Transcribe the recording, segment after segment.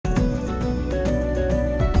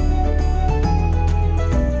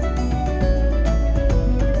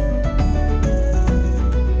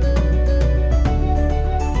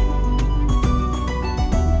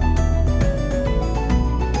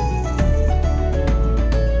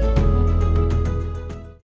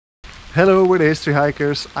Hello, we're the History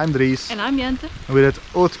Hikers. I'm Dries. And I'm Jente. And we're at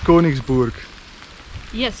Haut-Koenigsbourg.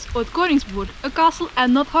 Yes, Haut-Koenigsbourg, a castle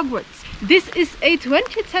and not Hogwarts. This is a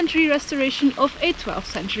 20th century restoration of a 12th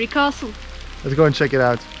century castle. Let's go and check it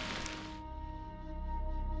out.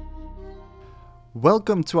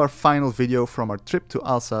 Welcome to our final video from our trip to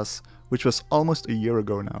Alsace, which was almost a year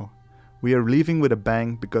ago now. We are leaving with a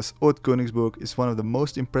bang because Haut-Koenigsbourg is one of the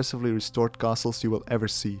most impressively restored castles you will ever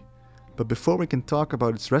see. But before we can talk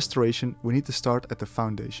about its restoration, we need to start at the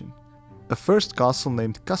foundation. A first castle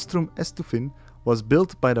named Castrum Estufin was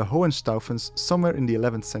built by the Hohenstaufens somewhere in the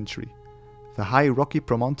 11th century. The high rocky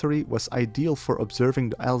promontory was ideal for observing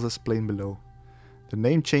the Alsace plain below. The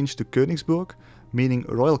name changed to Königsburg, meaning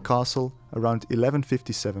royal castle, around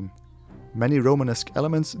 1157. Many Romanesque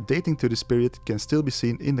elements dating to this period can still be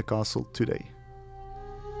seen in the castle today.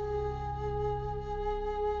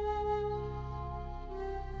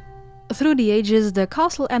 Through the ages, the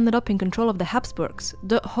castle ended up in control of the Habsburgs,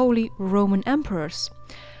 the Holy Roman Emperors.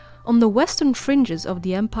 On the western fringes of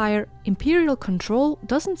the empire, imperial control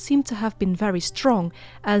doesn't seem to have been very strong,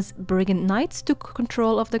 as brigand knights took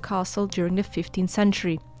control of the castle during the 15th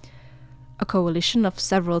century. A coalition of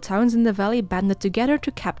several towns in the valley banded together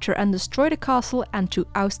to capture and destroy the castle and to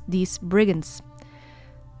oust these brigands.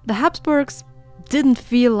 The Habsburgs didn't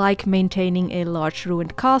feel like maintaining a large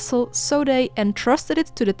ruined castle, so they entrusted it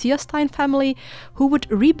to the Thiastein family, who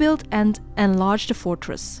would rebuild and enlarge the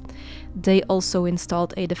fortress. They also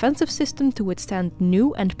installed a defensive system to withstand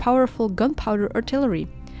new and powerful gunpowder artillery.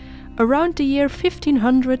 Around the year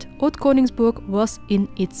 1500, Haut-Koenigsbourg was in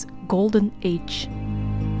its golden age.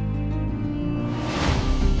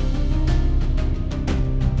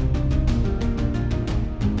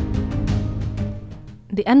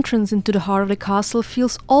 The entrance into the heart of the castle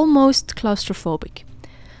feels almost claustrophobic.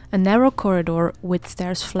 A narrow corridor with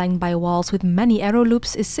stairs flanked by walls with many arrow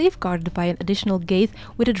loops is safeguarded by an additional gate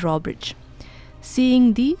with a drawbridge.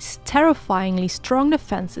 Seeing these terrifyingly strong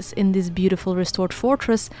defenses in this beautiful restored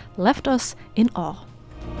fortress left us in awe.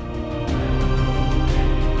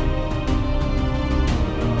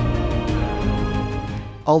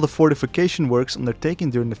 All the fortification works undertaken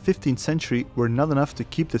during the 15th century were not enough to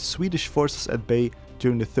keep the Swedish forces at bay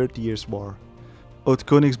during the 30 Years' War.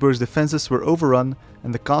 Haut-Koenigsbourg's defenses were overrun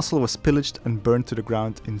and the castle was pillaged and burned to the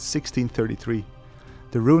ground in 1633.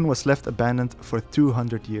 The ruin was left abandoned for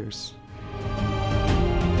 200 years.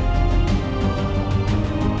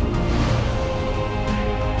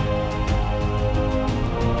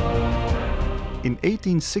 In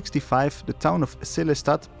 1865, the town of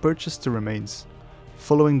Sélestat purchased the remains.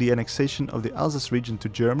 Following the annexation of the Alsace region to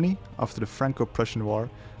Germany after the Franco-Prussian War,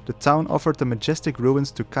 the town offered the majestic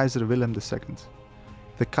ruins to Kaiser Wilhelm II.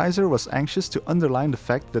 The Kaiser was anxious to underline the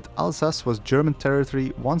fact that Alsace was German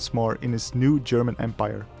territory once more in his new German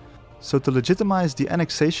Empire. So to legitimize the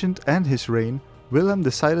annexation and his reign, Wilhelm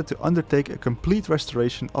decided to undertake a complete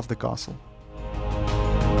restoration of the castle.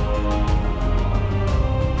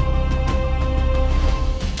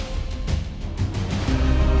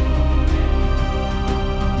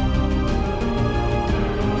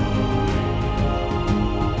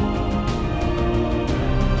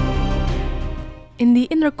 In the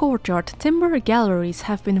inner courtyard, timber galleries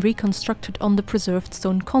have been reconstructed on the preserved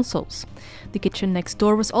stone consoles. The kitchen next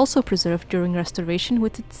door was also preserved during restoration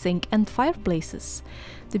with its sink and fireplaces.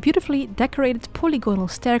 The beautifully decorated polygonal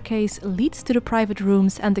staircase leads to the private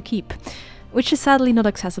rooms and the keep, which is sadly not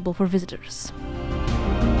accessible for visitors.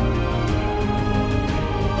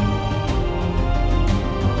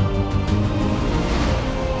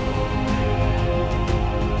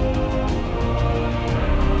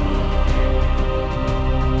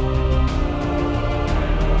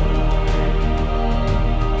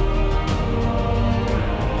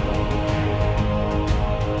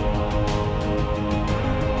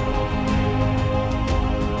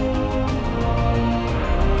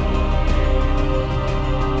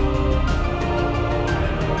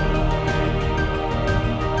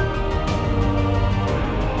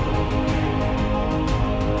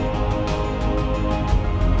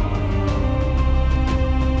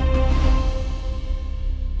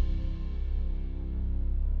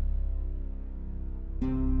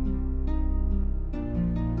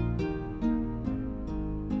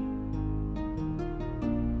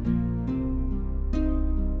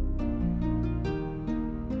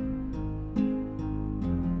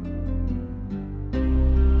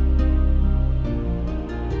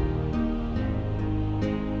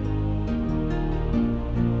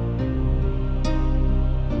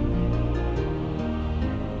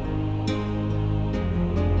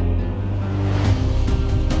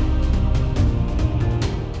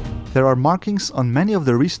 There are markings on many of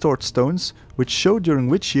the restored stones which show during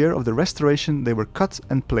which year of the restoration they were cut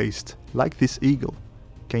and placed, like this eagle.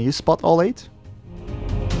 Can you spot all 8?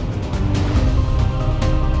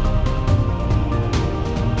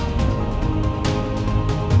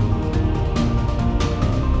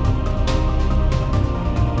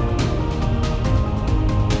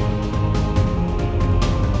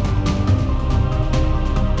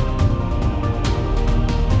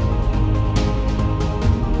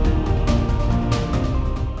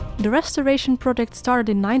 The restoration project started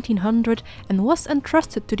in 1900 and was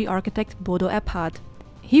entrusted to the architect Bodo Ebhart.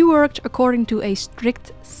 He worked according to a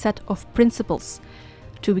strict set of principles.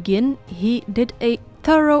 To begin, he did a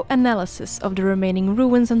thorough analysis of the remaining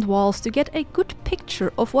ruins and walls to get a good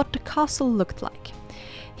picture of what the castle looked like.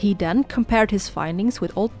 He then compared his findings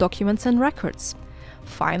with old documents and records.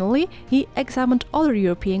 Finally, he examined other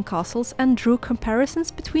European castles and drew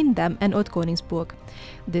comparisons between them and Haut-Koenigsbourg.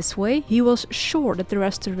 This way, he was sure that the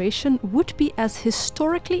restoration would be as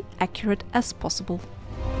historically accurate as possible.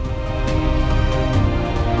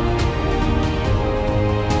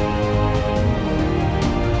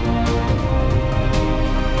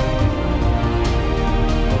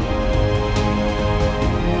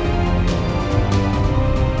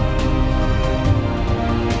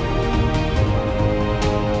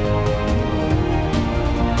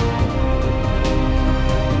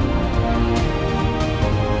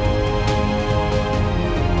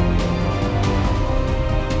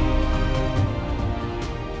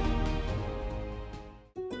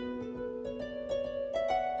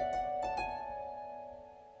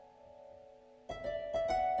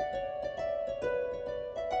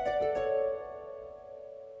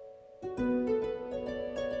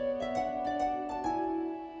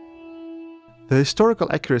 The historical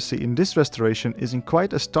accuracy in this restoration is in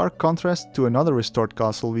quite a stark contrast to another restored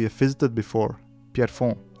castle we have visited before,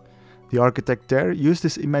 Pierrefonds. The architect there used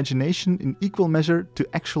his imagination in equal measure to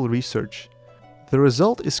actual research. The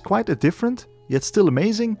result is quite a different, yet still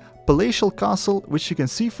amazing, palatial castle which you can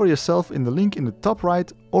see for yourself in the link in the top right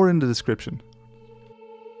or in the description.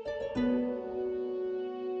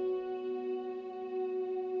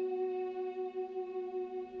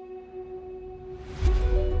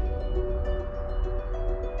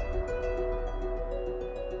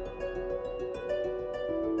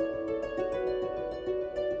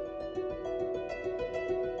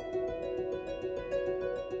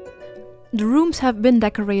 The rooms have been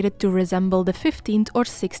decorated to resemble the 15th or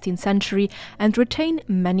 16th century and retain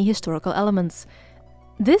many historical elements.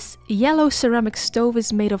 This yellow ceramic stove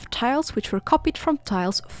is made of tiles which were copied from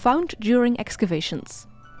tiles found during excavations.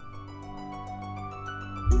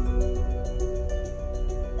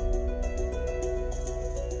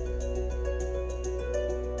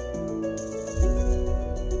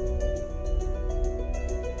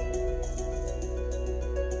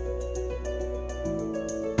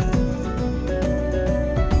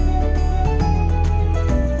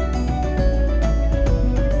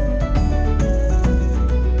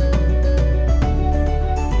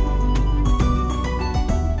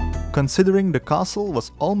 Considering the castle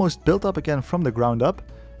was almost built up again from the ground up,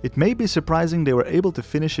 it may be surprising they were able to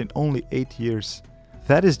finish in only 8 years.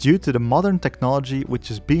 That is due to the modern technology which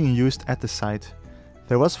is being used at the site.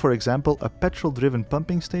 There was, for example, a petrol-driven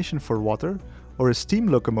pumping station for water, or a steam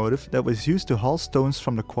locomotive that was used to haul stones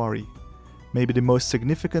from the quarry. Maybe the most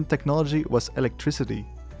significant technology was electricity.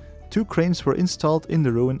 2 cranes were installed in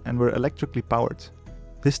the ruin and were electrically powered.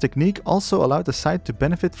 This technique also allowed the site to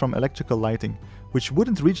benefit from electrical lighting, which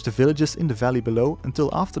wouldn't reach the villages in the valley below until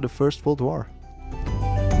after the First World War.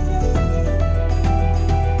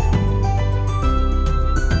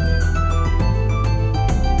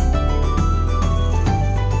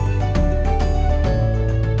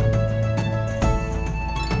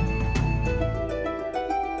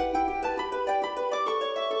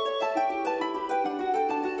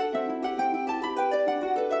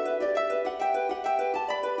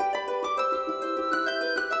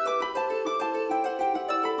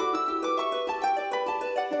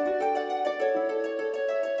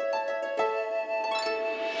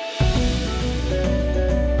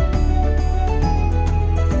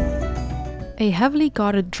 A heavily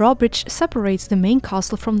guarded drawbridge separates the main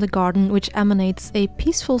castle from the garden, which emanates a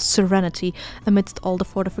peaceful serenity amidst all the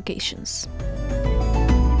fortifications.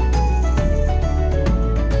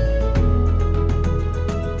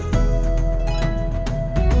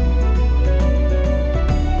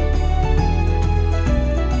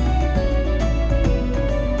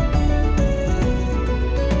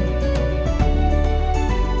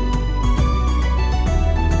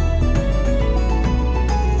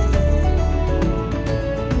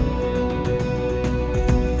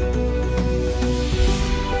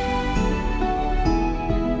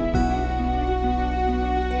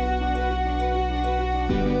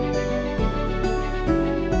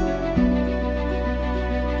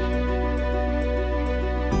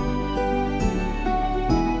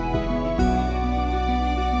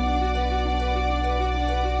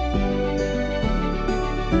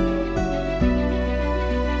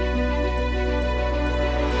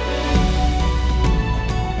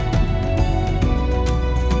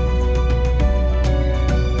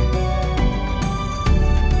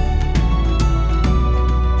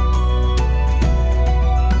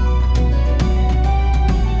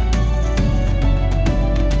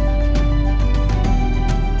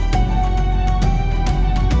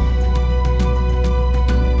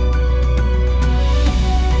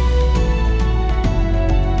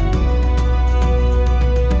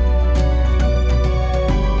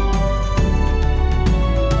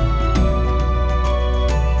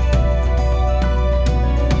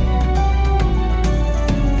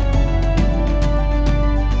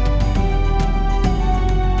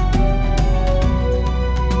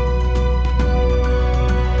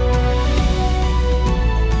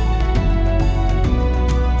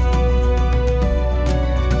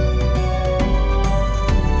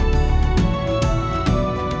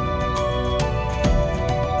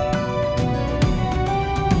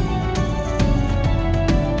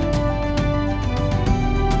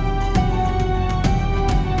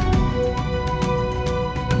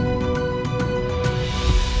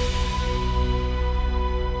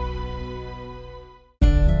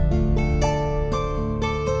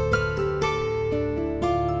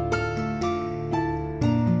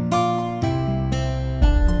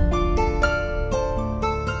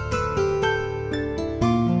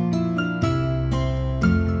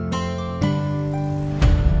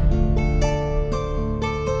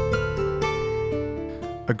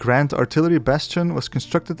 A grand artillery bastion was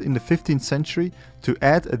constructed in the 15th century to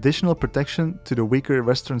add additional protection to the weaker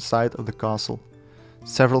western side of the castle.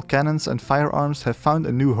 Several cannons and firearms have found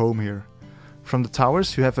a new home here. From the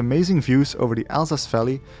towers you have amazing views over the Alsace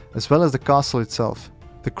valley as well as the castle itself.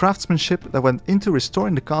 The craftsmanship that went into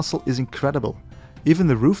restoring the castle is incredible. Even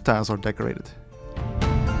the roof tiles are decorated.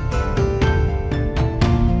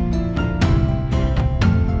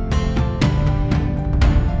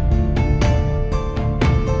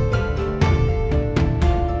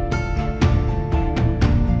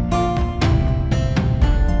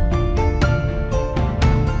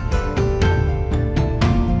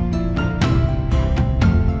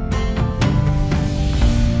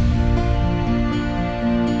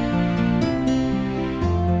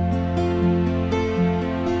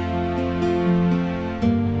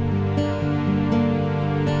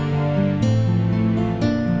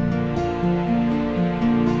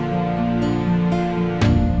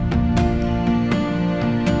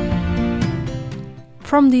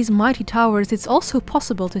 From these mighty towers, it's also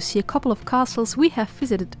possible to see a couple of castles we have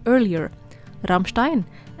visited earlier, Ramstein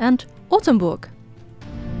and Ottenburg.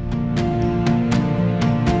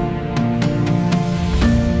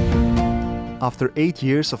 After 8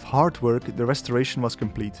 years of hard work, the restoration was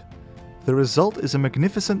complete. The result is a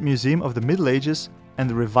magnificent museum of the Middle Ages and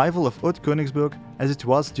the revival of Haut-Koenigsbourg as it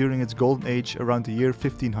was during its golden age around the year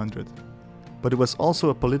 1500. But it was also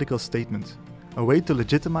a political statement, a way to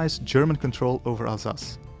legitimize German control over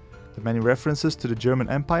Alsace. The many references to the German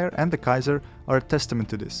Empire and the Kaiser are a testament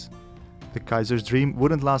to this. The Kaiser's dream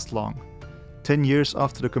wouldn't last long. 10 years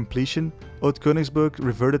after the completion, Haut-Koenigsbourg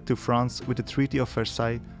reverted to France with the Treaty of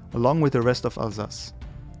Versailles, along with the rest of Alsace.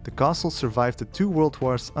 The castle survived the 2 world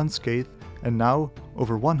wars unscathed, and now,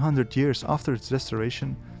 over 100 years after its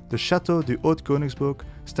restoration, the Château de Haut-Koenigsbourg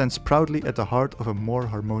stands proudly at the heart of a more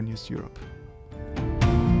harmonious Europe.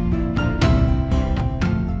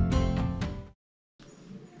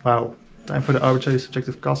 Wow, time for the arbitrary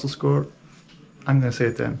subjective castle score. I'm gonna say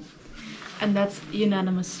a 10. And that's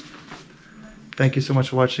unanimous. Thank you so much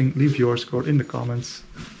for watching. Leave your score in the comments.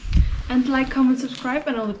 And like, comment, subscribe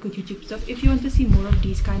and all the good YouTube stuff if you want to see more of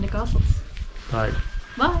these kind of castles. Bye.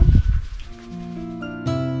 Bye!